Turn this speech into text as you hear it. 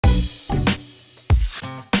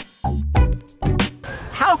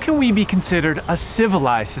How can we be considered a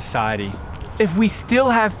civilized society if we still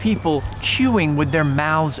have people chewing with their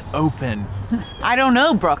mouths open? I don't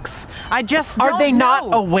know, Brooks. I just don't know. Are they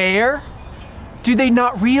not aware? Do they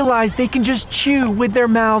not realize they can just chew with their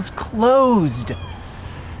mouths closed?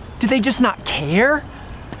 Do they just not care?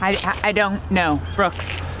 I don't know,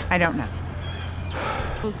 Brooks. I don't know.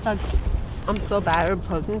 I'm so bad at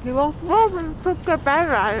poking people. I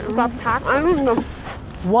don't know.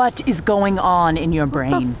 What is going on in your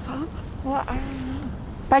brain?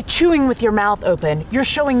 By chewing with your mouth open, you're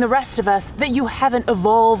showing the rest of us that you haven't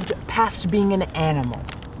evolved past being an animal.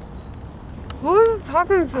 Who are you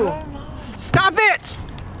talking to? Stop it!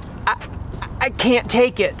 I can't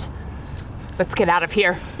take it. Let's get out of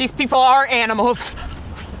here. These people are animals.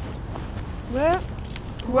 Where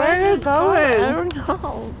are you going? I don't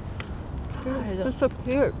know.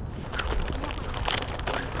 Disappeared.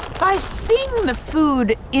 By seeing the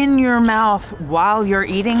food in your mouth while you're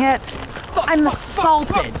eating it, I'm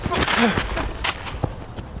assaulted.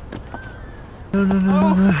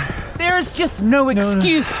 No. There's just no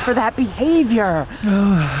excuse for that behavior.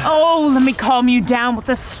 Oh, let me calm you down with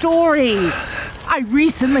a story. I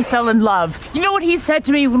recently fell in love. You know what he said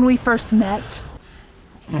to me when we first met?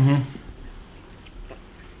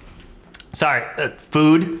 Sorry,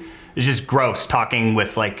 food is just gross talking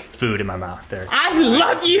with like food in my mouth there. I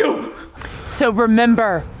love you! So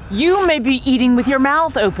remember, you may be eating with your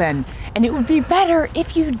mouth open, and it would be better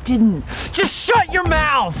if you didn't. Just shut your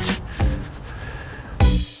mouths!